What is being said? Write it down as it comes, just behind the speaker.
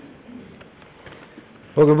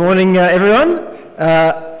Well, good morning, everyone.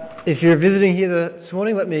 If you're visiting here this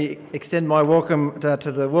morning, let me extend my welcome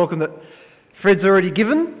to the welcome that Fred's already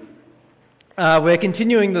given. We're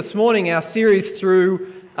continuing this morning our series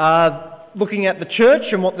through looking at the church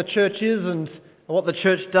and what the church is and what the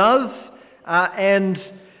church does.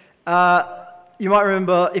 You might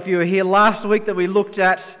remember, if you were here last week, that we looked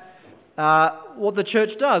at what the church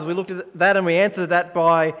does. We looked at that and we answered that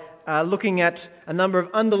by looking at a number of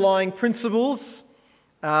underlying principles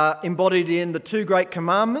embodied in the two great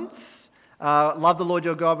commandments: love the Lord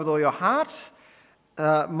your God with all your heart,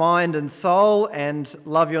 mind and soul, and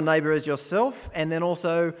love your neighbour as yourself. And then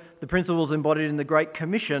also the principles embodied in the Great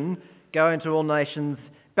Commission: go into all nations,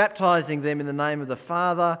 baptising them in the name of the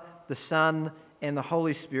Father, the Son, and the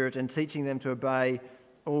Holy Spirit, and teaching them to obey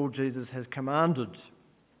all Jesus has commanded.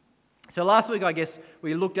 So last week, I guess,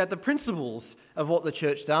 we looked at the principles of what the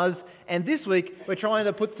church does, and this week we're trying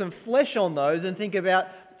to put some flesh on those and think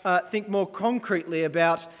more concretely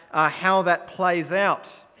about how that plays out.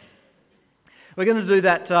 We're going to do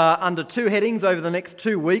that under two headings over the next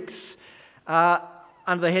 2 weeks,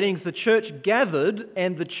 under the headings the church gathered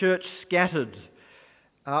and the church scattered.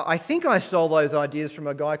 I think I stole those ideas from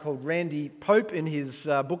a guy called Randy Pope in his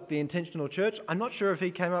book The Intentional Church. I'm not sure if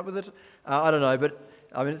he came up with it. I don't know, but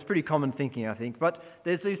I mean, it's pretty common thinking, I think. But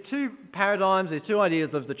there's these two paradigms, these two ideas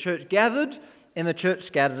of the church gathered and the church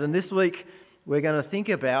scattered. And this week, we're going to think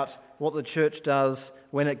about what the church does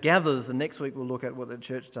when it gathers. And next week, we'll look at what the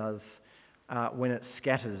church does when it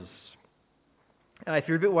scatters. If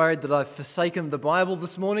you're a bit worried that I've forsaken the Bible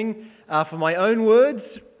this morning, for my own words,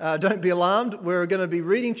 don't be alarmed. We're going to be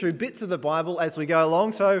reading through bits of the Bible as we go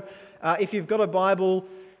along. So if you've got a Bible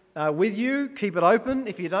with you, keep it open.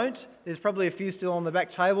 If you don't, there's probably a few still on the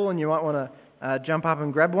back table and you might want to jump up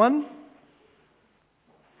and grab one.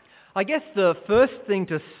 I guess the first thing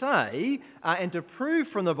to say and to prove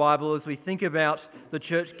from the Bible as we think about the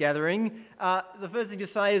church gathering, the first thing to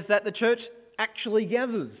say is that the church actually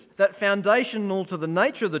gathers. That foundational to the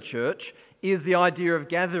nature of the church is the idea of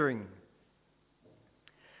gathering.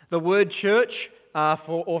 The word church,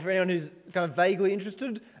 for anyone who's kind of vaguely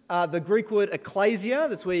interested, the Greek word ecclesia,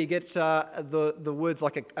 that's where you get the words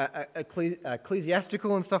like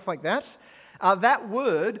ecclesiastical and stuff like that. That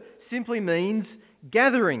word simply means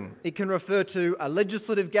gathering. It can refer to a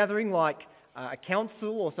legislative gathering like a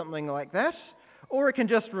council or something like that, or it can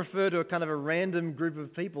just refer to a kind of a random group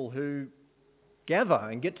of people who gather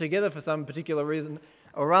and get together for some particular reason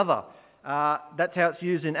or other. That's how it's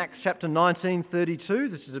used in Acts chapter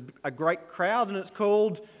 19:32. This is a great crowd and it's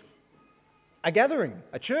called a gathering,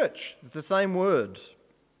 a church. It's the same word.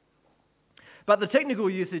 But the technical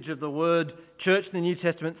usage of the word church in the New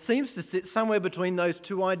Testament seems to sit somewhere between those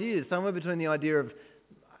two ideas, somewhere between the idea of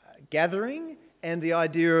gathering and the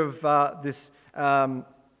idea of this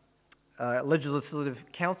legislative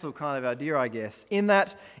council kind of idea, I guess, in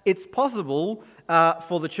that it's possible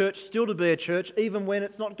for the church still to be a church even when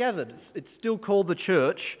it's not gathered. It's still called the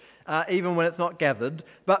church even when it's not gathered,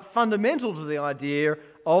 but fundamental to the idea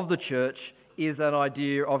of the church is that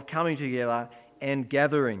idea of coming together and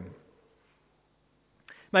gathering.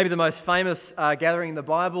 Maybe the most famous gathering in the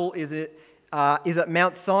Bible is at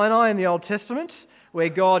Mount Sinai in the Old Testament, where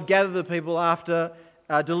God gathered the people after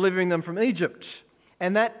delivering them from Egypt.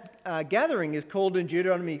 And that gathering is called in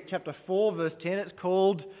Deuteronomy chapter 4, verse 10, it's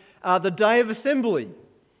called the Day of Assembly.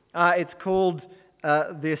 It's called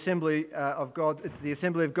the Assembly of God. It's the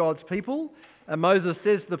Assembly of God's people. Moses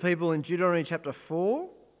says to the people in Deuteronomy chapter 4,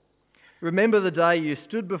 "Remember the day you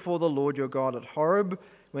stood before the Lord your God at Horeb,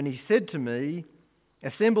 when he said to me,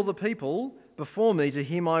 'Assemble the people before me to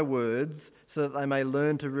hear my words, so that they may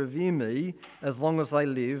learn to revere me as long as they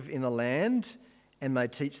live in the land, and may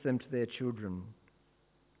teach them to their children.'"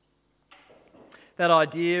 That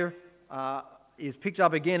idea is picked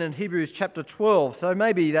up again in Hebrews chapter 12. So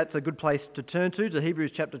maybe that's a good place to turn to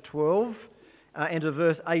Hebrews chapter 12 and to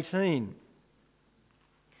verse 18.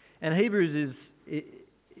 And Hebrews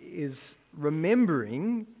is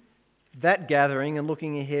remembering that gathering and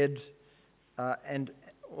looking ahead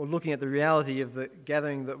or looking at the reality of the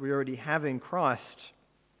gathering that we already have in Christ.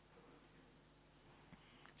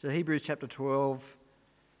 So Hebrews chapter 12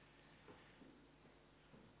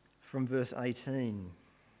 from verse 18.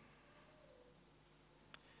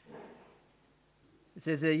 It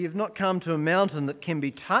says there, "You've not come to a mountain that can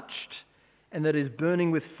be touched and that is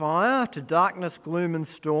burning with fire, to darkness, gloom and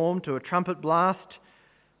storm, to a trumpet blast,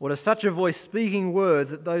 or to such a voice speaking words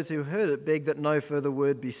that those who heard it begged that no further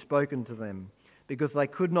word be spoken to them, because they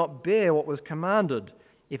could not bear what was commanded.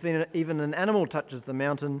 If even an animal touches the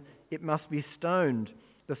mountain, it must be stoned."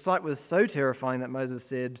 The sight was so terrifying that Moses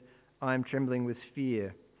said, I am trembling with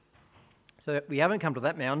fear. So we haven't come to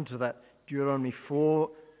that mountain, to that Deuteronomy 4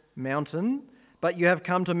 mountain, but you have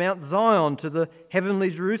come to Mount Zion, to the heavenly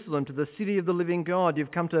Jerusalem, to the city of the living God.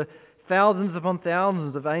 You've come to thousands upon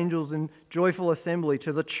thousands of angels in joyful assembly,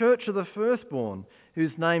 to the church of the firstborn,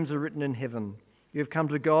 whose names are written in heaven. You have come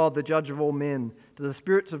to God, the judge of all men, to the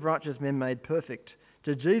spirits of righteous men made perfect,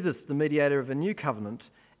 to Jesus, the mediator of a new covenant,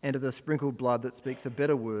 and to the sprinkled blood that speaks a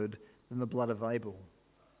better word than the blood of Abel.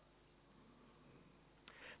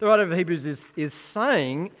 The writer of Hebrews is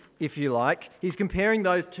saying, if you like, he's comparing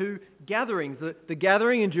those two gatherings, the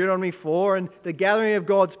gathering in Deuteronomy 4 and the gathering of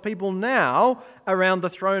God's people now around the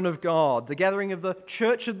throne of God, the gathering of the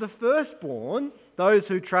church of the firstborn, those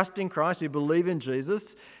who trust in Christ, who believe in Jesus,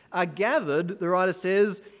 are gathered, the writer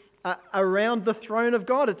says, around the throne of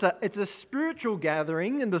God. It's a spiritual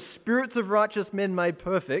gathering, and the spirits of righteous men made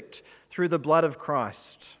perfect through the blood of Christ.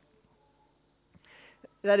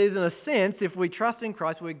 That is, in a sense, if we trust in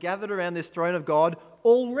Christ, we're gathered around this throne of God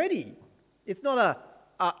already. It's not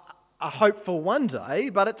a hope for one day,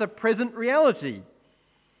 but it's a present reality.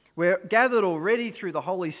 We're gathered already through the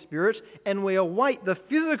Holy Spirit, and we await the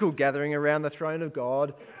physical gathering around the throne of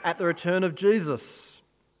God at the return of Jesus.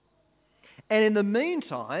 And in the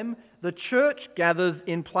meantime, the church gathers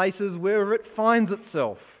in places wherever it finds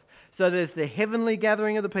itself. So there's the heavenly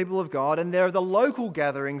gathering of the people of God, and there are the local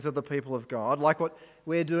gatherings of the people of God, like what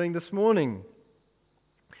we're doing this morning.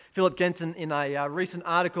 Philip Jensen, in a recent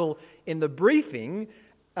article in The Briefing,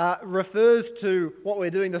 refers to what we're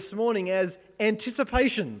doing this morning as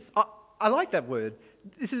anticipations. I like that word.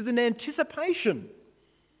 This is an anticipation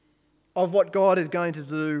of what God is going to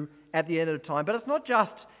do at the end of time. But it's not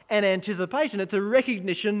just an anticipation, it's a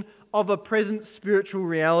recognition of a present spiritual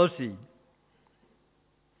reality.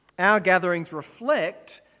 Our gatherings reflect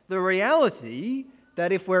the reality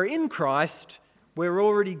that if we're in Christ, we're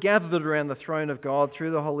already gathered around the throne of God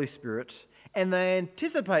through the Holy Spirit, and they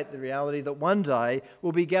anticipate the reality that one day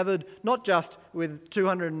we'll be gathered not just with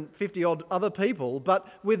 250 odd other people, but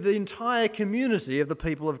with the entire community of the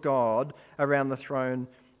people of God around the throne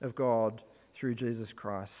of God through Jesus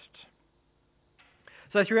Christ.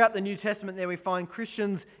 So throughout the New Testament there we find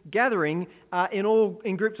Christians gathering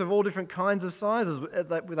in groups of all different kinds of sizes.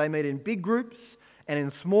 They meet in big groups and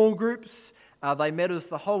in small groups. They met as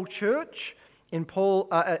the whole church. In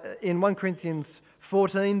 1 Corinthians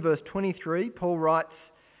 14 verse 23, Paul writes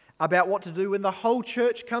about what to do when the whole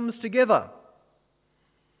church comes together.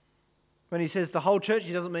 When he says the whole church,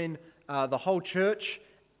 he doesn't mean the whole church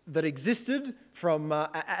that existed from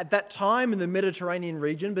at that time in the Mediterranean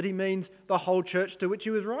region, but he means the whole church to which he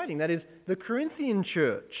was writing, that is, the Corinthian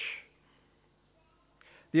church.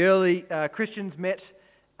 The early Christians met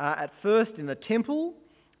at first in the temple,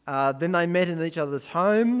 then they met in each other's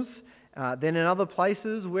homes, then in other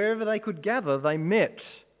places, wherever they could gather, they met.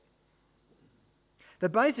 The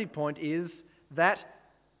basic point is that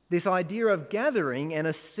this idea of gathering and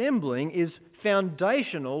assembling is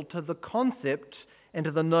foundational to the concept and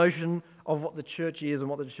to the notion of what the church is and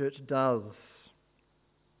what the church does.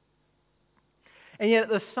 And yet at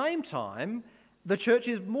the same time, the church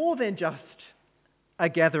is more than just a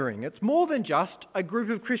gathering. It's more than just a group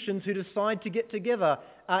of Christians who decide to get together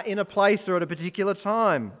in a place or at a particular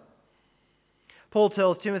time. Paul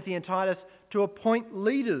tells Timothy and Titus to appoint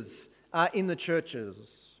leaders in the churches.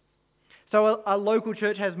 So a local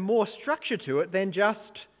church has more structure to it than just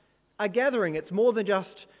a gathering. It's more than just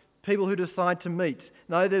people who decide to meet.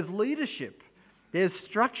 No, there's leadership, there's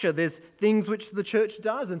structure, there's things which the church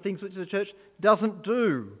does and things which the church doesn't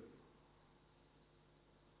do.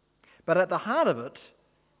 But at the heart of it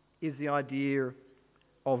is the idea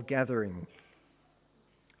of gathering.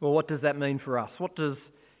 Well, what does that mean for us? What does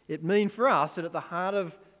it mean for us that at the heart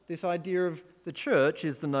of this idea of the church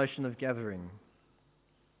is the notion of gathering?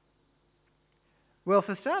 Well,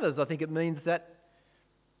 for starters, I think it means that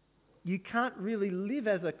you can't really live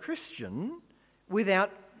as a Christian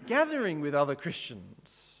without gathering with other Christians.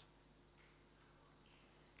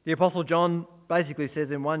 The Apostle John basically says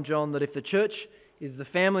in 1 John that if the church is the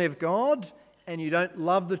family of God and you don't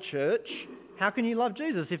love the church, how can you love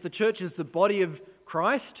Jesus? If the church is the body of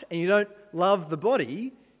Christ and you don't love the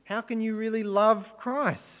body, how can you really love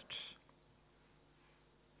Christ?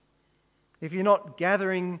 If you're not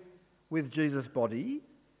gathering with Jesus' body,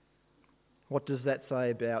 what does that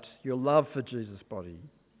say about your love for Jesus' body?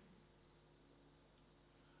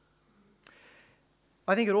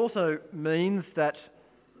 I think it also means that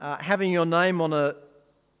having your name on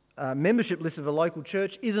a membership list of a local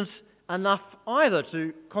church isn't enough either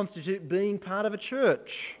to constitute being part of a church.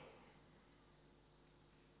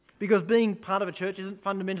 Because being part of a church isn't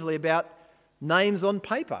fundamentally about names on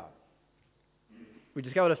paper. we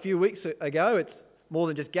discovered a few weeks ago, it's more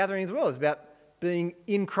than just gathering as well. It's about being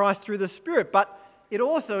in Christ through the Spirit. But it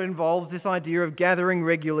also involves this idea of gathering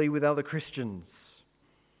regularly with other Christians.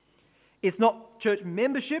 It's not church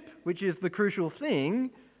membership, which is the crucial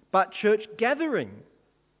thing, but church gathering.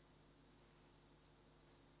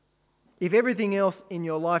 If everything else in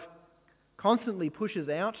your life constantly pushes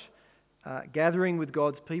out gathering with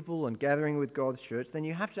God's people and gathering with God's church, then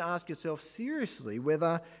you have to ask yourself seriously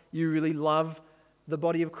whether you really love the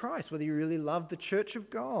body of Christ, whether you really love the church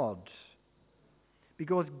of God.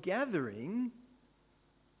 Because gathering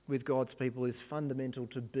with God's people is fundamental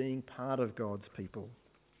to being part of God's people.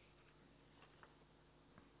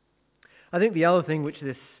 I think the other thing which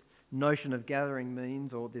this notion of gathering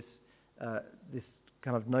means, or this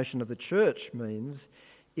kind of notion of the church means,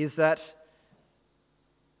 is that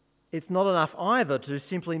it's not enough either to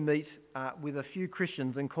simply meet with a few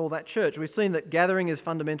Christians and call that church. We've seen that gathering is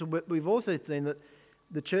fundamental, but we've also seen that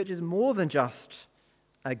the church is more than just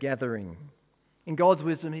a gathering. In God's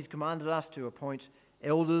wisdom, He's commanded us to appoint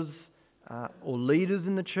elders or leaders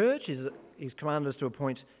in the church. He's commanded us to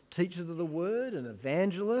appoint teachers of the word and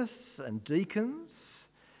evangelists and deacons.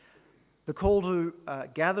 The call to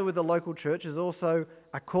gather with the local church is also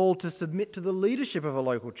a call to submit to the leadership of a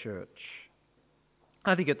local church.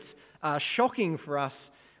 I think it's shocking for us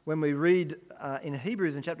when we read in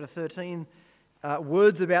Hebrews in chapter 13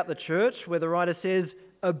 words about the church where the writer says,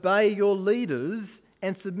 "Obey your leaders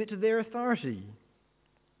and submit to their authority."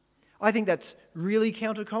 I think that's really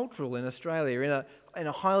countercultural in Australia, in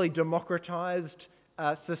a highly democratised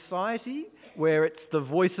society where it's the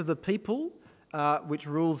voice of the people which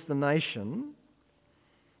rules the nation.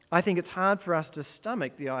 I think it's hard for us to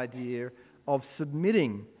stomach the idea of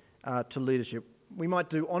submitting to leadership. We might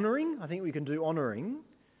do honouring, I think we can do honouring,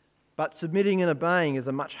 but submitting and obeying is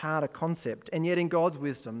a much harder concept, and yet in God's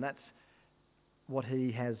wisdom that's what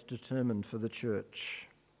He has determined for the church.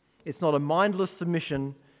 It's not a mindless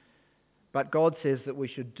submission, but God says that we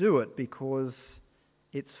should do it because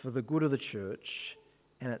it's for the good of the church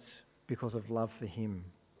and it's because of love for Him.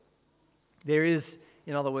 There is,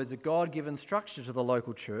 in other words, a God-given structure to the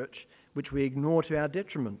local church which we ignore to our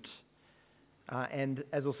detriment. And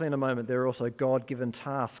as we'll see in a moment, there are also God-given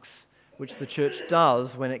tasks which the church does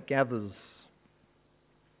when it gathers.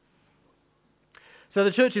 So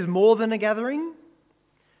the church is more than a gathering,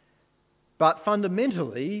 but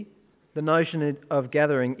fundamentally the notion of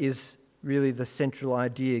gathering is really the central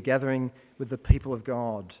idea, gathering with the people of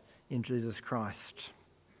God in Jesus Christ.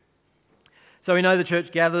 So we know the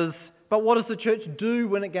church gathers, but what does the church do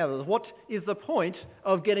when it gathers? What is the point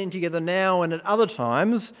of getting together now and at other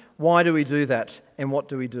times? Why do we do that, and what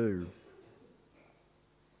do we do?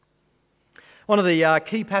 One of the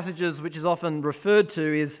key passages which is often referred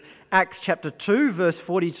to is Acts chapter 2, verse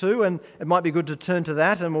 42, and it might be good to turn to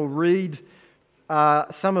that, and we'll read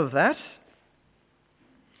some of that.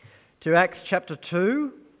 To Acts chapter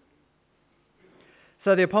 2.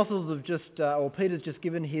 So the apostles have Peter's just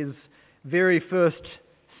given his very first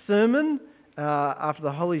sermon after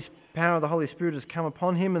the power of the Holy Spirit has come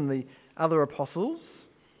upon him and the other apostles,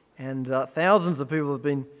 and thousands of people have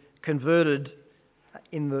been converted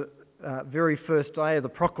in the very first day of the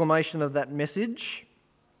proclamation of that message.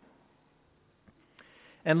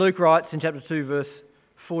 And Luke writes in chapter 2 verse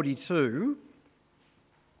 42,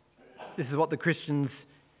 this is what the Christians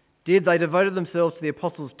did. They devoted themselves to the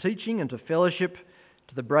apostles' teaching and to fellowship,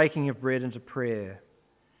 to the breaking of bread and to prayer.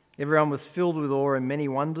 Everyone was filled with awe, and many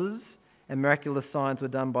wonders and miraculous signs were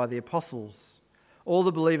done by the apostles. All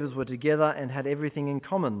the believers were together and had everything in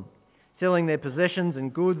common. Selling their possessions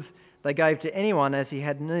and goods, they gave to anyone as he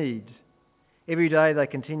had need. Every day they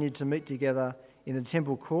continued to meet together in the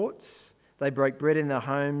temple courts. They broke bread in their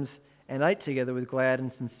homes and ate together with glad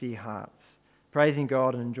and sincere hearts, praising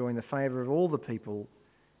God and enjoying the favour of all the people.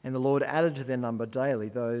 And the Lord added to their number daily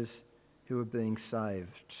those who were being saved.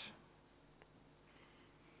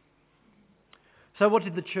 So what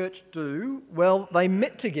did the church do? Well, they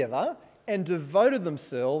met together and devoted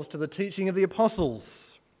themselves to the teaching of the apostles.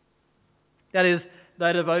 That is,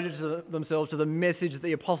 they devoted themselves to the message that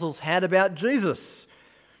the apostles had about Jesus.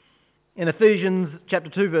 In Ephesians chapter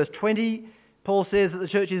 2 verse 20, Paul says that the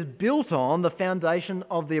church is built on the foundation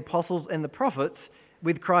of the apostles and the prophets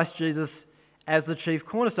with Christ Jesus as the chief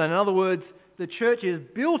cornerstone. In other words, the church is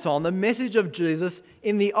built on the message of Jesus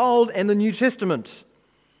in the Old and the New Testament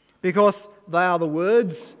because they are the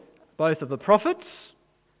words both of the prophets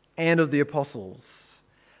and of the apostles.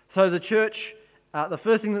 So the church, the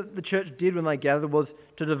first thing that the church did when they gathered was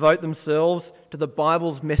to devote themselves to the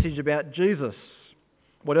Bible's message about Jesus.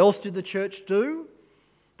 What else did the church do?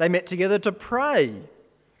 They met together to pray.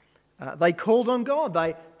 They called on God.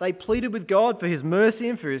 They pleaded with God for his mercy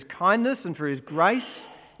and for his kindness and for his grace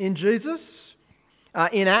in Jesus.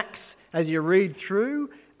 In Acts, as you read through,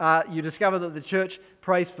 you discover that the church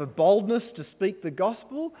prays for boldness to speak the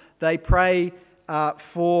gospel. They pray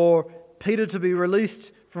for Peter to be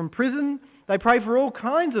released from prison. They pray for all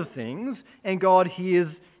kinds of things, and God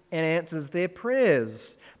hears and answers their prayers.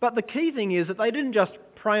 But the key thing is that they didn't just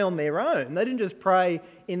pray on their own. They didn't just pray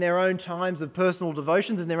in their own times of personal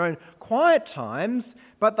devotions, in their own quiet times,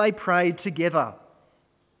 but they prayed together.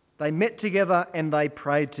 They met together and they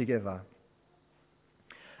prayed together.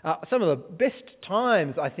 Some of the best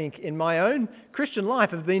times, I think, in my own Christian life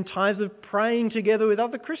have been times of praying together with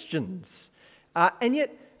other Christians. And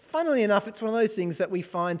yet, funnily enough, it's one of those things that we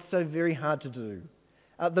find so very hard to do.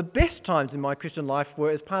 The best times in my Christian life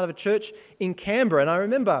were as part of a church in Canberra. And I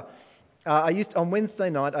remember on Wednesday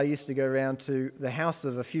night, I used to go around to the house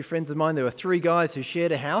of a few friends of mine. There were 3 guys who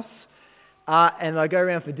shared a house. And I go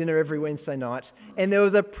around for dinner every Wednesday night. And there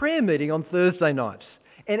was a prayer meeting on Thursday night.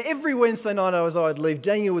 And every Wednesday night I'd leave,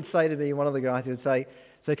 Daniel would say to me, one of the guys, he would say,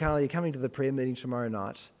 "So Carl, are you coming to the prayer meeting tomorrow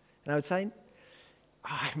night?" And I would say,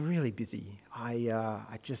 "I'm really busy. I've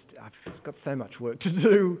got so much work to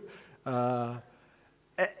do." But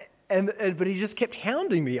he just kept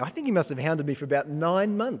hounding me. I think he must have hounded me for about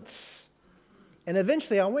 9 months. And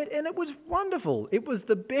eventually I went, and it was wonderful. It was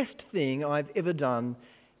the best thing I've ever done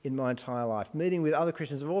in my entire life, meeting with other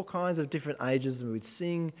Christians of all kinds of different ages, and we'd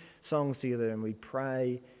sing songs together and we'd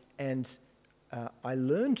pray, and I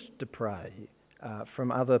learned to pray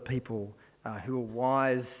from other people who were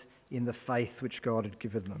wise in the faith which God had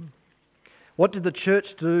given them. What did the church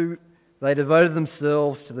do? They devoted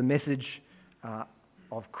themselves to the message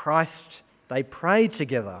of Christ. They prayed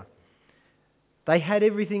together. They had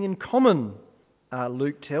everything in common,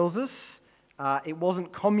 Luke tells us. It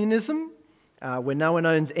wasn't communism, where no one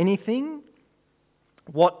owns anything.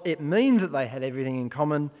 What it means that they had everything in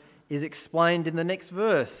common is explained in the next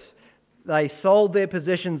verse. They sold their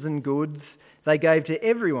possessions and goods. They gave to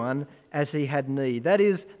everyone as he had need. That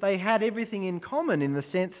is, they had everything in common in the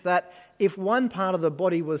sense that if one part of the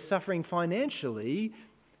body was suffering financially,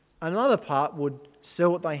 another part would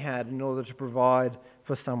sell what they had in order to provide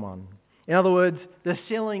for someone. In other words, the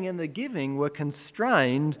selling and the giving were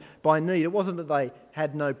constrained by need. It wasn't that they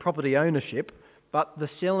had no property ownership, but the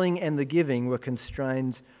selling and the giving were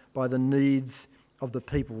constrained by the needs of the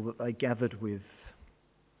people that they gathered with.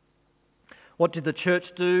 What did the church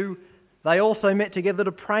do? They also met together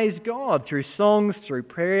to praise God through songs, through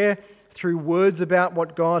prayer, through words about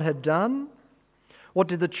what God had done. What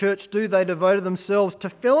did the church do? They devoted themselves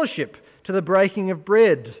to fellowship, to the breaking of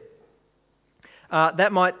bread.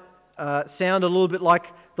 That might sound a little bit like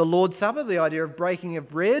the Lord's Supper, the idea of breaking of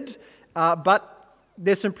bread, but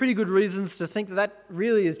there's some pretty good reasons to think that that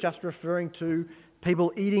really is just referring to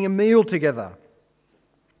people eating a meal together.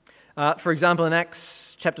 For example, in Acts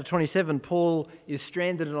chapter 27, Paul is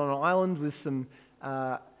stranded on an island with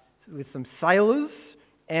some sailors,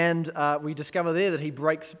 and we discover there that he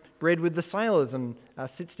breaks bread with the sailors and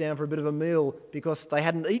sits down for a bit of a meal because they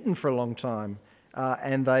hadn't eaten for a long time,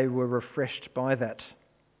 and they were refreshed by that.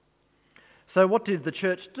 So what did the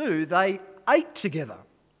church do? They ate together.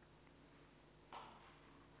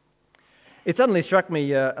 It suddenly struck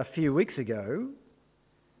me a few weeks ago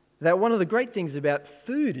that one of the great things about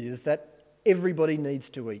food is that everybody needs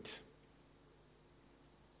to eat.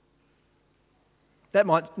 That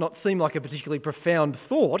might not seem like a particularly profound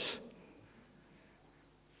thought,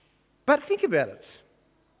 but think about it.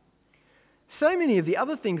 So many of the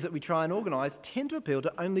other things that we try and organise tend to appeal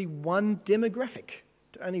to only one demographic,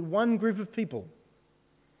 to only one group of people.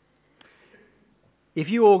 If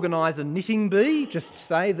you organise a knitting bee, just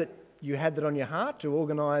say that you had that on your heart to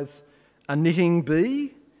organise a knitting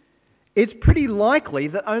bee, it's pretty likely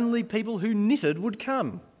that only people who knitted would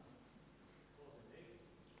come.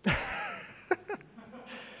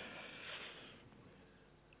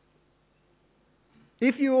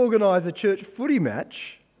 If you organise a church footy match,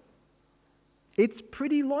 it's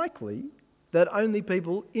pretty likely that only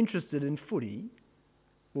people interested in footy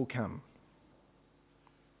will come.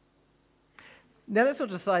 Now, that's not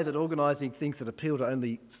to say that organising things that appeal to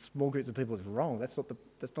only small groups of people is wrong. That's not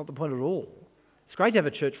the point at all. It's great to have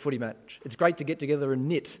a church footy match. It's great to get together and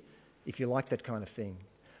knit if you like that kind of thing.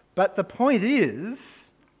 But the point is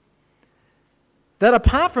that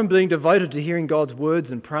apart from being devoted to hearing God's words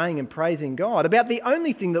and praying and praising God, about the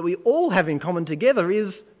only thing that we all have in common together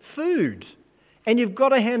is food. And you've got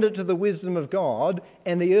to hand it to the wisdom of God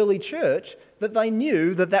and the early church that they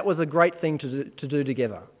knew that that was a great thing to do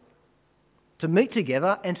together. To meet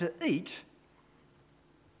together and to eat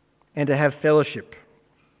and to have fellowship.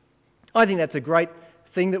 I think that's a great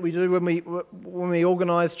thing that we do when we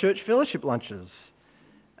organise church fellowship lunches.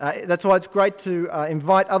 That's why it's great to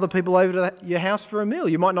invite other people over to your house for a meal.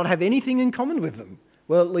 You might not have anything in common with them.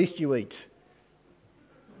 Well, at least you eat.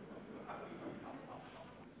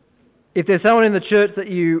 If there's someone in the church that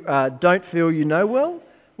you don't feel you know well,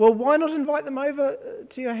 why not invite them over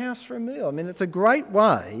to your house for a meal? I mean, it's a great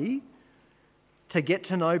way to get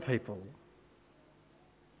to know people.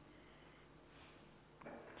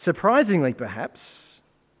 Surprisingly, perhaps,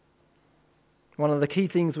 one of the key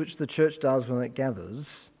things which the church does when it gathers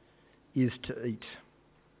is to eat.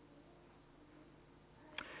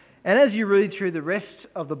 And as you read through the rest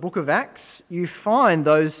of the book of Acts, you find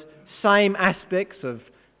those same aspects of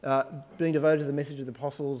being devoted to the message of the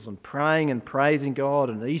apostles and praying and praising God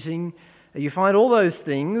and eating. You find all those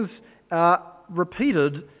things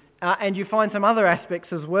repeated, and you find some other aspects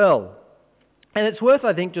as well. And it's worth,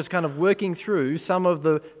 I think, just kind of working through some of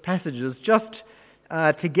the passages just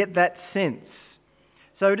to get that sense.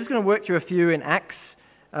 So we're just going to work through a few in Acts.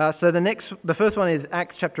 So the first one is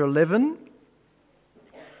Acts chapter 11,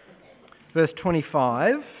 verse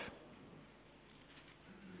 25.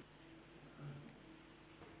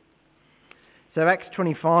 So Acts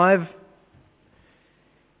 25,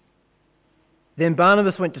 then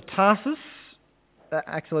Barnabas went to Tarsus,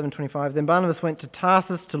 Acts 11:25. Then Barnabas went to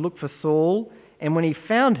Tarsus to look for Saul, and when he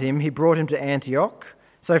found him, he brought him to Antioch.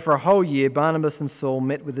 So for a whole year, Barnabas and Saul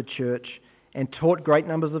met with the church and taught great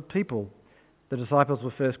numbers of people. The disciples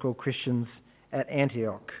were first called Christians at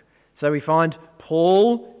Antioch. So we find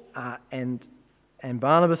Paul and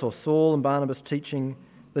Barnabas, or Saul and Barnabas, teaching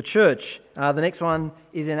the church. The next one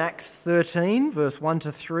is in Acts 13, verse 1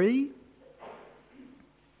 to 3.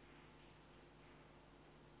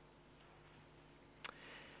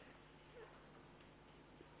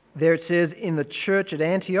 There it says, in the church at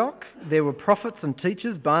Antioch, there were prophets and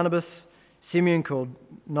teachers, Barnabas, Simeon called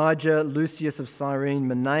Niger, Lucius of Cyrene,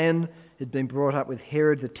 Manaen, who'd been brought up with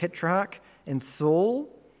Herod the Tetrarch, and Saul.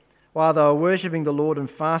 While they were worshipping the Lord and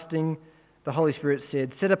fasting, the Holy Spirit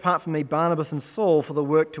said, set apart for me Barnabas and Saul for the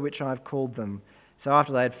work to which I have called them. So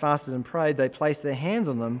after they had fasted and prayed, they placed their hands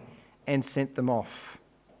on them and sent them off.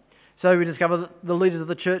 So we discover that the leaders of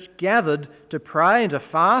the church gathered to pray and to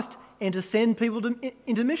fast and to send people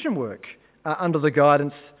into mission work under the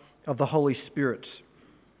guidance of the Holy Spirit.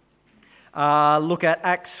 Look at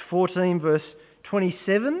Acts 14, verse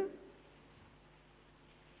 27.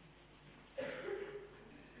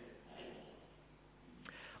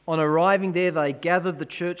 On arriving there, they gathered the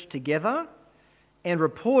church together and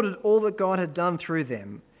reported all that God had done through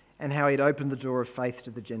them and how he'd opened the door of faith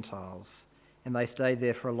to the Gentiles. And they stayed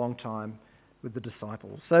there for a long time with the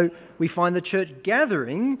disciples. So we find the church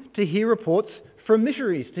gathering to hear reports from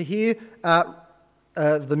missionaries, to hear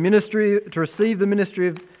the ministry, to receive the ministry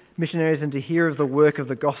of missionaries and to hear of the work of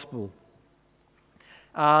the gospel.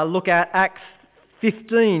 Look at Acts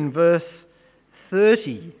 15, verse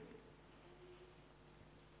 30.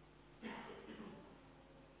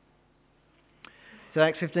 So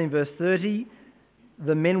Acts 15, verse 30,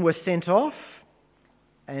 the men were sent off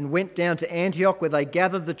and went down to Antioch, where they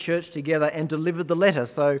gathered the church together and delivered the letter.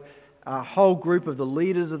 So a whole group of the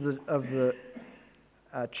leaders of the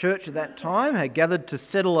church at that time had gathered to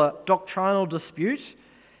settle a doctrinal dispute,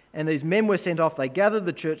 and these men were sent off. They gathered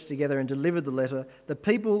the church together and delivered the letter. The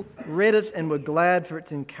people read it and were glad for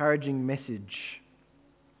its encouraging message.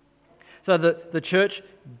 So the church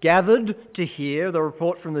gathered to hear the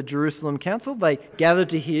report from the Jerusalem Council. They gathered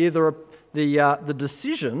to hear the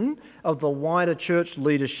decision of the wider church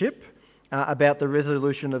leadership about the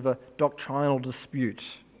resolution of a doctrinal dispute.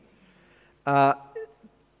 The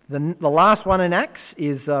last one in Acts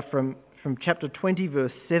is from chapter 20,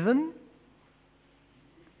 verse 7,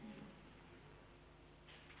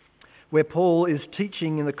 where Paul is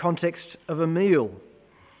teaching in the context of a meal.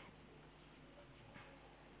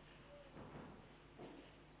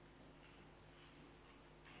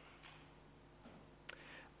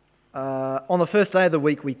 On the first day of the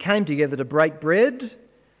week, we came together to break bread.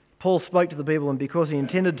 Paul spoke to the people, and because he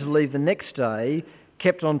intended to leave the next day,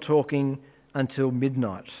 kept on talking until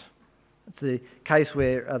midnight. It's the case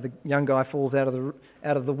where the young guy falls out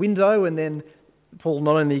of the window, and then Paul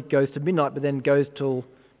not only goes to midnight, but then goes till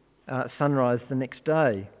sunrise the next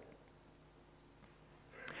day.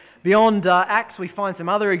 Beyond Acts, we find some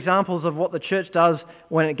other examples of what the church does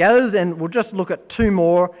when it gathers, and we'll just look at two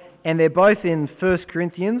more. And they're both in 1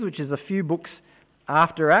 Corinthians, which is a few books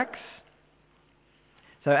after Acts.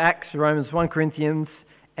 So Acts, Romans, 1 Corinthians,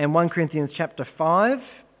 and 1 Corinthians chapter 5.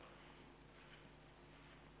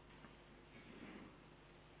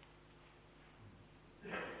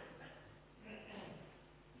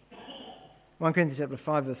 1 Corinthians chapter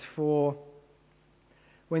 5 verse 4.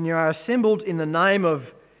 When you are assembled in the name of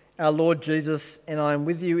our Lord Jesus, and I am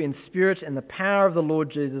with you in spirit, and the power of the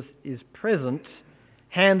Lord Jesus is present,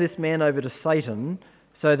 hand this man over to Satan,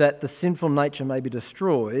 so that the sinful nature may be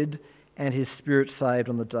destroyed, and his spirit saved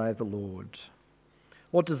on the day of the Lord.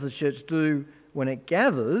 What does the church do when it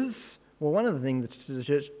gathers? Well, one of the things that the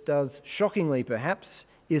church does, shockingly perhaps,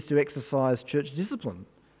 is to exercise church discipline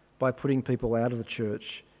by putting people out of the church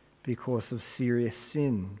because of serious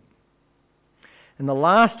sin. And the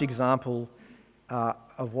last example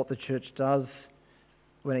of what the church does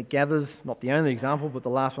when it gathers, not the only example, but the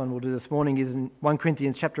last one we'll do this morning, is in 1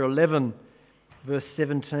 Corinthians chapter 11, verse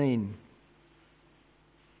 17.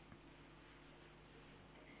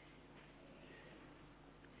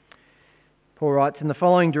 Paul writes, "In the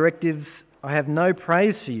following directives, I have no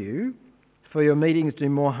praise for you, for your meetings do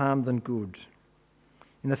more harm than good.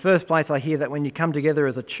 In the first place, I hear that when you come together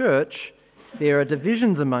as a church, there are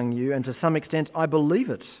divisions among you, and to some extent I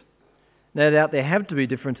believe it. No doubt there have to be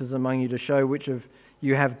differences among you to show which of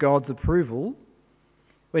you have God's approval.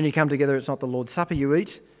 When you come together, it's not the Lord's Supper you eat,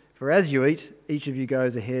 for as you eat, each of you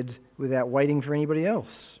goes ahead without waiting for anybody else.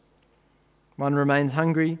 One remains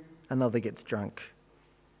hungry, another gets drunk.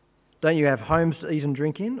 Don't you have homes to eat and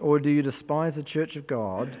drink in, or do you despise the church of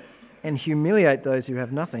God and humiliate those who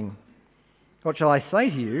have nothing? What shall I say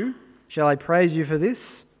to you? Shall I praise you for this?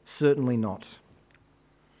 Certainly not."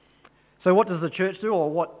 So what does the church do,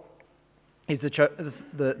 or what is the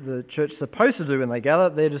church supposed to do when they gather?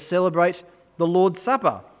 They're to celebrate the Lord's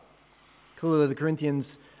Supper. Clearly the Corinthians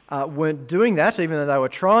weren't doing that, even though they were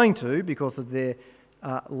trying to, because of their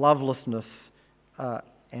lovelessness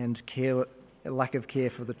and lack of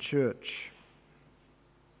care for the church.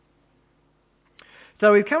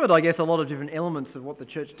 So we've covered, I guess, a lot of different elements of what the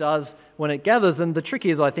church does when it gathers, and the trick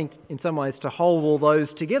is, I think, in some ways, to hold all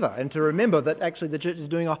those together and to remember that actually the church is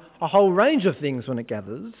doing a whole range of things when it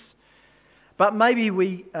gathers. But maybe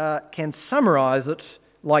we can summarise it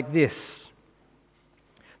like this.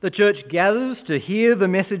 The church gathers to hear the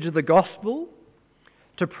message of the gospel,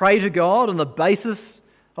 to pray to God on the basis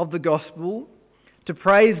of the gospel, to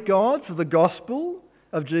praise God for the gospel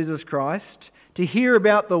of Jesus Christ, to hear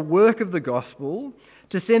about the work of the gospel,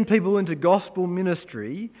 to send people into gospel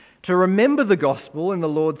ministry, to remember the gospel in the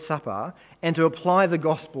Lord's Supper, and to apply the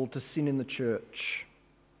gospel to sin in the church.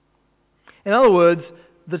 In other words,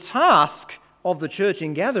 the task of the church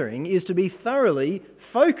in gathering is to be thoroughly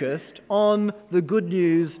focused on the good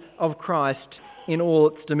news of Christ in all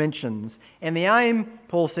its dimensions. And the aim,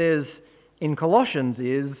 Paul says in Colossians,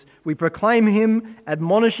 is we proclaim him,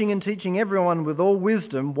 admonishing and teaching everyone with all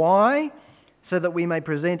wisdom. Why? So that we may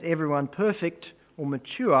present everyone perfect or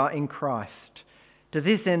mature in Christ. To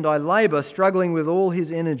this end I labour, struggling with all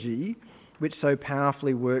his energy, which so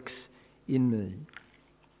powerfully works in me.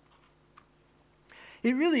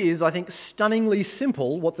 It really is, I think, stunningly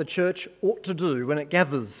simple what the church ought to do when it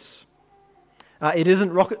gathers. It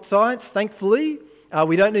isn't rocket science, thankfully.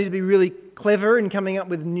 We don't need to be really clever in coming up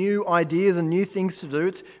with new ideas and new things to do.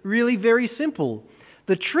 It's really very simple.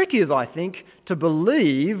 The trick is, I think, to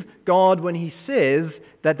believe God when he says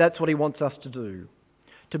that that's what he wants us to do.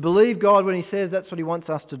 To believe God when he says that's what he wants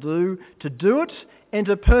us to do it, and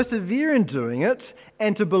to persevere in doing it,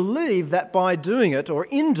 and to believe that by doing it, or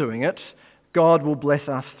in doing it, God will bless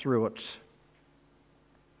us through it.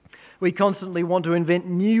 We constantly want to invent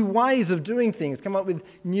new ways of doing things, come up with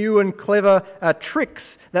new and clever tricks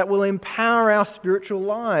that will empower our spiritual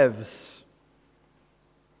lives.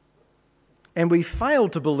 And we fail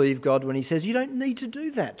to believe God when he says, you don't need to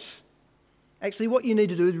do that. Actually, what you need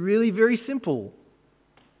to do is really very simple.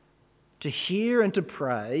 To hear and to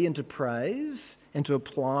pray and to praise and to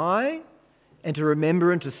apply and to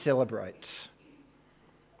remember and to celebrate.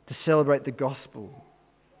 To celebrate the gospel.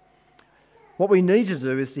 What we need to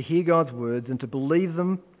do is to hear God's words and to believe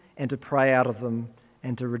them and to pray out of them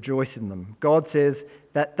and to rejoice in them. God says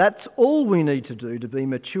that that's all we need to do to be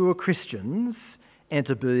mature Christians and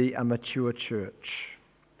to be a mature church.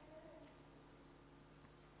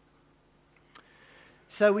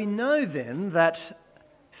 So we know then that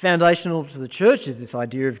foundational to the church is this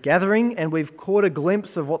idea of gathering, and we've caught a glimpse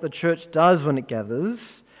of what the church does when it gathers.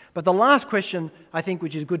 But the last question, I think,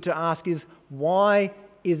 which is good to ask is, why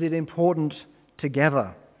is it important to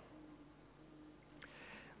gather?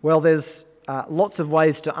 Well, there's lots of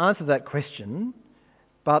ways to answer that question,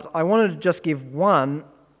 but I wanted to just give one,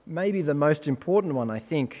 maybe the most important one, I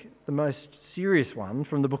think, the most serious one,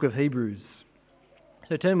 from the book of Hebrews.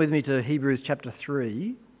 So turn with me to Hebrews chapter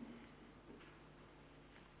 3.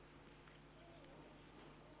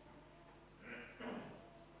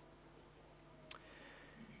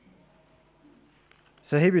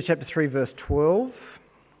 So Hebrews chapter 3 verse 12.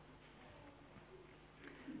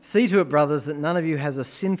 See to it, brothers, that none of you has a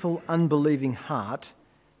sinful, unbelieving heart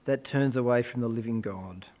that turns away from the living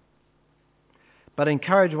God. But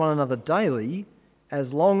encourage one another daily, as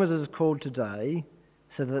long as it is called today,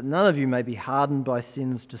 so that none of you may be hardened by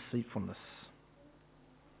sin's deceitfulness.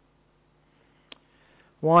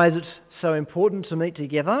 Why is it so important to meet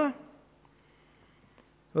together?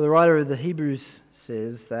 Well, the writer of the Hebrews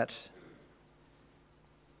says that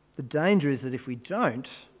the danger is that if we don't,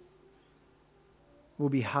 we'll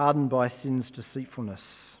be hardened by sin's deceitfulness.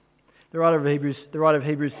 The writer of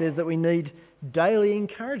Hebrews says that we need daily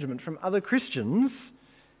encouragement from other Christians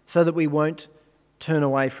so that we won't turn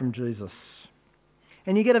away from Jesus.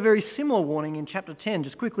 And you get a very similar warning in chapter 10.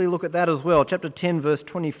 Just quickly look at that as well. Chapter 10, verse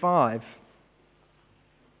 25.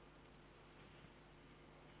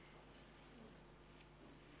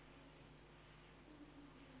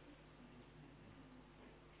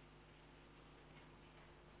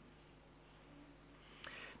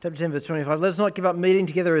 Chapter 10, verse 25. Let us not give up meeting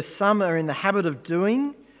together as some are in the habit of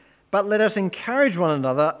doing, but let us encourage one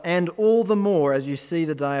another, and all the more as you see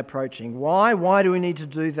the day approaching. Why? Why do we need to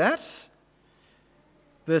do that?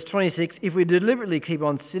 Verse 26, if we deliberately keep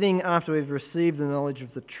on sinning after we've received the knowledge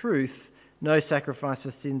of the truth, no sacrifice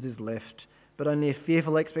for sins is left, but only a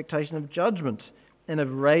fearful expectation of judgment and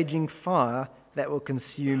of raging fire that will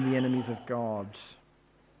consume the enemies of God.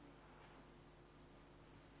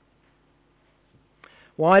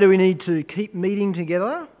 Why do we need to keep meeting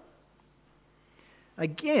together?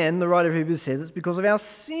 Again, the writer of Hebrews says it's because of our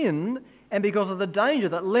sin and because of the danger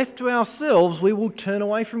that left to ourselves we will turn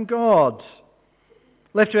away from God.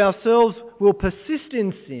 Left to ourselves we'll persist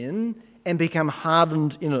in sin and become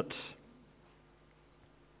hardened in it.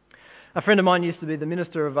 A friend of mine used to be the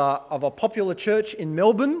minister of a popular church in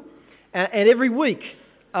Melbourne, and every week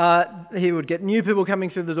he would get new people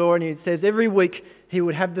coming through the door, and he says every week he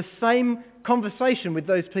would have the same conversation with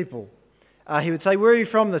those people. He would say, where are you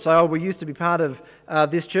from? They say, oh, we used to be part of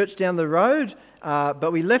this church down the road,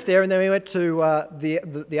 but we left there and then we went to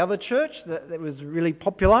the other church that was really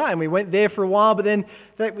popular, and we went there for a while, but then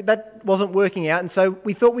that wasn't working out, and so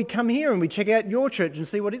we thought we'd come here and we'd check out your church and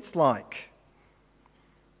see what it's like.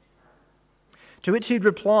 To which he'd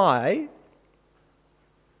reply,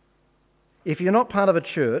 if you're not part of a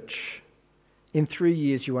church, in 3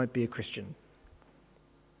 years you won't be a Christian.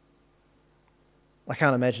 I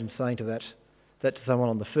can't imagine saying that to someone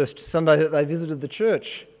on the first Sunday that they visited the church.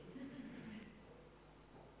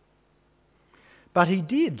 But he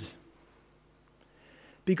did.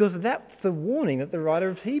 Because that's the warning that the writer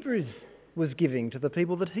of Hebrews was giving to the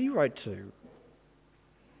people that he wrote to.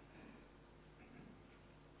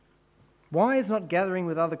 Why is not gathering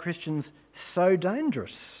with other Christians so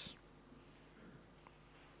dangerous?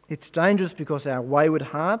 It's dangerous because our wayward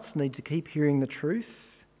hearts need to keep hearing the truth.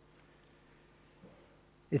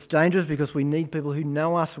 It's dangerous because we need people who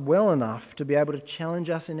know us well enough to be able to challenge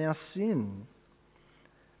us in our sin.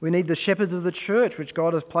 We need the shepherds of the church which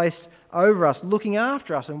God has placed over us, looking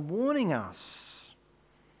after us and warning us.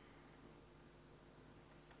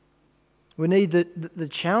 We need the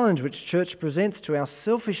challenge which church presents to our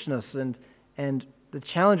selfishness and the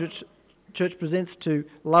challenge which church presents to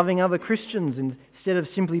loving other Christians instead of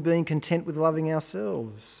simply being content with loving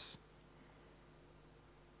ourselves.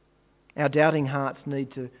 Our doubting hearts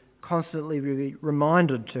need to constantly be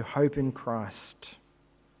reminded to hope in Christ.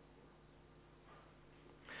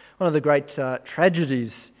 One of the great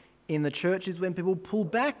tragedies in the church is when people pull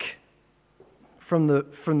back from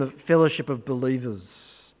the fellowship of believers.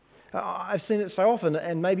 I've seen it so often,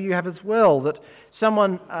 and maybe you have as well, that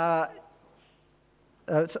someone,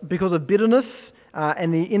 because of bitterness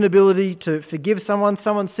and the inability to forgive someone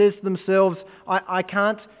says to themselves, I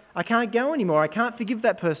can't go anymore. I can't forgive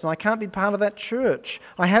that person. I can't be part of that church.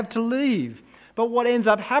 I have to leave. But what ends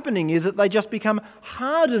up happening is that they just become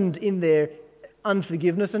hardened in their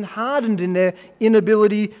unforgiveness and hardened in their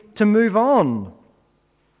inability to move on.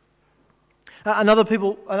 Another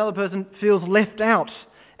person feels left out,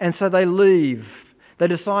 and so they leave. They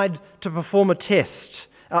decide to perform a test.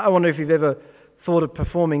 I wonder if you've ever thought of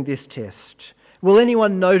performing this test. Will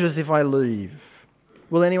anyone notice if I leave?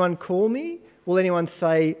 Will anyone call me? Will anyone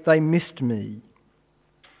say they missed me?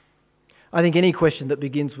 I think any question that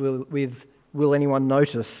begins with will anyone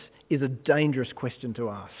notice is a dangerous question to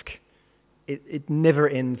ask. It never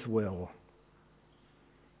ends well.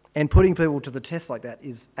 And putting people to the test like that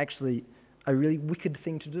is actually a really wicked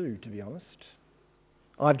thing to do, to be honest.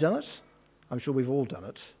 I've done it. I'm sure we've all done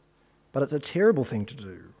it. But it's a terrible thing to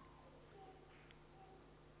do.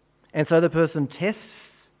 And so the person tests,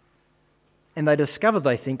 and they discover,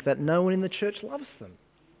 they think, that no one in the church loves them.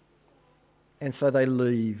 And so they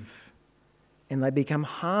leave, and they become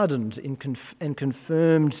hardened and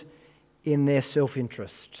confirmed in their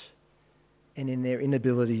self-interest and in their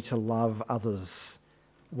inability to love others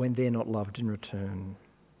when they're not loved in return.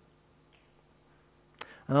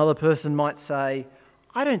 Another person might say,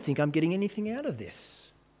 I don't think I'm getting anything out of this.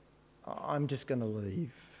 I'm just going to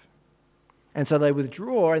leave. And so they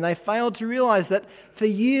withdraw, and they failed to realise that for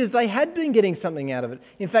years they had been getting something out of it.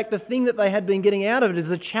 In fact, the thing that they had been getting out of it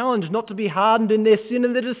is a challenge not to be hardened in their sin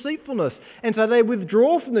and their deceitfulness. And so they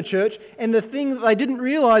withdraw from the church, and the thing that they didn't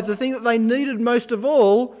realise, the thing that they needed most of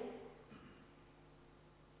all,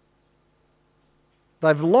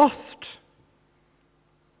 they've lost.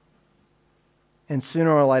 And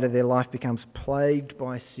sooner or later their life becomes plagued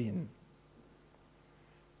by sin,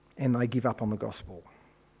 and they give up on the gospel.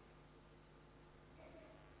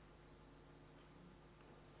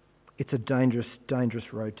 It's a dangerous, dangerous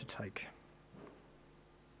road to take.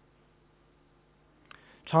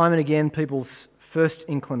 Time and again, people's first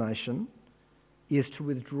inclination is to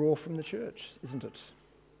withdraw from the church, isn't it?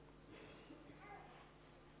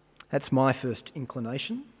 That's my first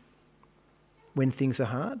inclination when things are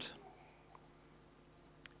hard.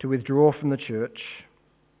 To withdraw from the church,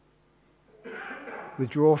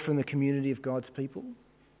 withdraw from the community of God's people.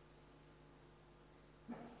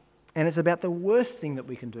 And it's about the worst thing that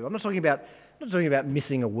we can do. I'm not talking about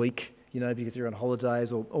missing a week, because you're on holidays,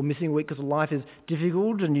 or missing a week because life is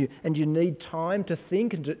difficult and you need time to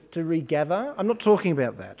think and to regather. I'm not talking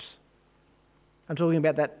about that. I'm talking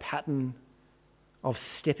about that pattern of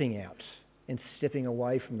stepping out and stepping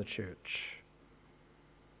away from the church.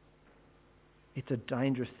 It's a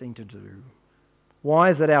dangerous thing to do.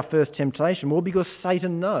 Why is that our first temptation? Well, because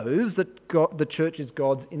Satan knows that the church is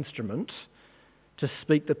God's instrument to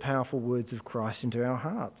speak the powerful words of Christ into our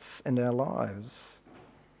hearts and our lives.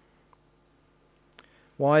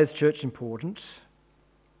 Why is church important?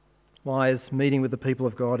 Why is meeting with the people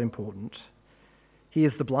of God important?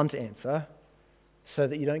 Here's the blunt answer: so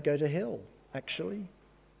that you don't go to hell, actually.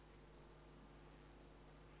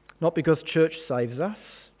 Not because church saves us,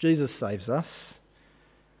 Jesus saves us,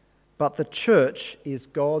 but the church is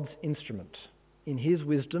God's instrument. In his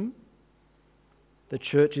wisdom, the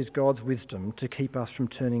church is God's wisdom to keep us from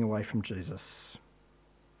turning away from Jesus.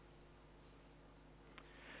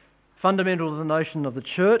 Fundamental to the notion of the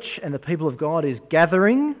church and the people of God is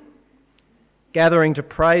gathering to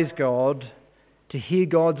praise God, to hear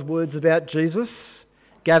God's words about Jesus,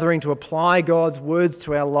 gathering to apply God's words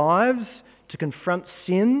to our lives, to confront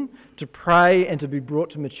sin, to pray, and to be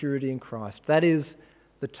brought to maturity in Christ. That is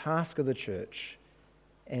the task of the church,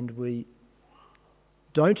 and we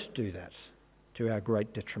don't do that to our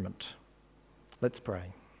great detriment. Let's pray.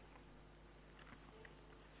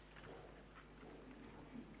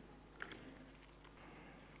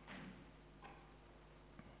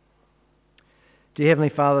 Dear Heavenly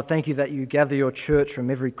Father, thank you that you gather your church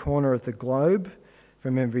from every corner of the globe,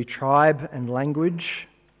 from every tribe and language,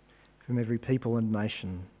 from every people and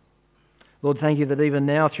nation. Lord, thank you that even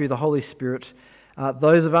now through the Holy Spirit,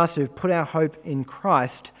 those of us who've put our hope in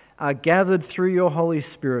Christ are gathered through your Holy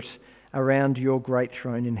Spirit around your great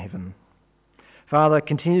throne in heaven. Father,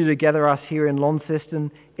 continue to gather us here in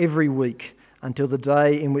Launceston every week until the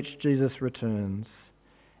day in which Jesus returns.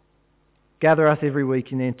 Gather us every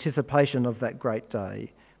week in anticipation of that great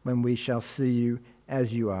day when we shall see you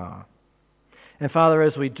as you are. And Father,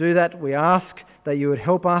 as we do that, we ask that you would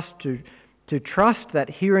help us to trust that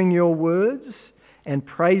hearing your words and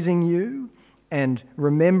praising you and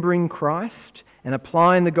remembering Christ and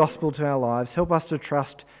applying the gospel to our lives, help us to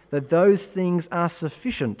trust that those things are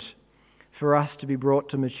sufficient for us to be brought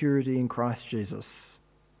to maturity in Christ Jesus.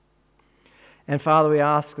 And Father, we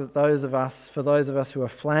ask that for those of us who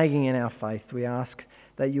are flagging in our faith, we ask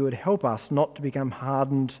that you would help us not to become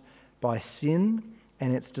hardened by sin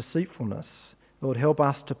and its deceitfulness. Lord, help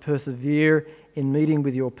us to persevere in meeting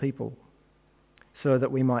with your people so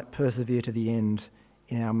that we might persevere to the end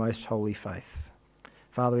in our most holy faith.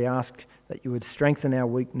 Father, we ask that you would strengthen our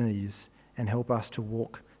weak knees and help us to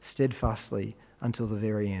walk steadfastly until the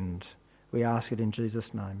very end. We ask it in Jesus'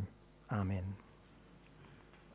 name. Amen.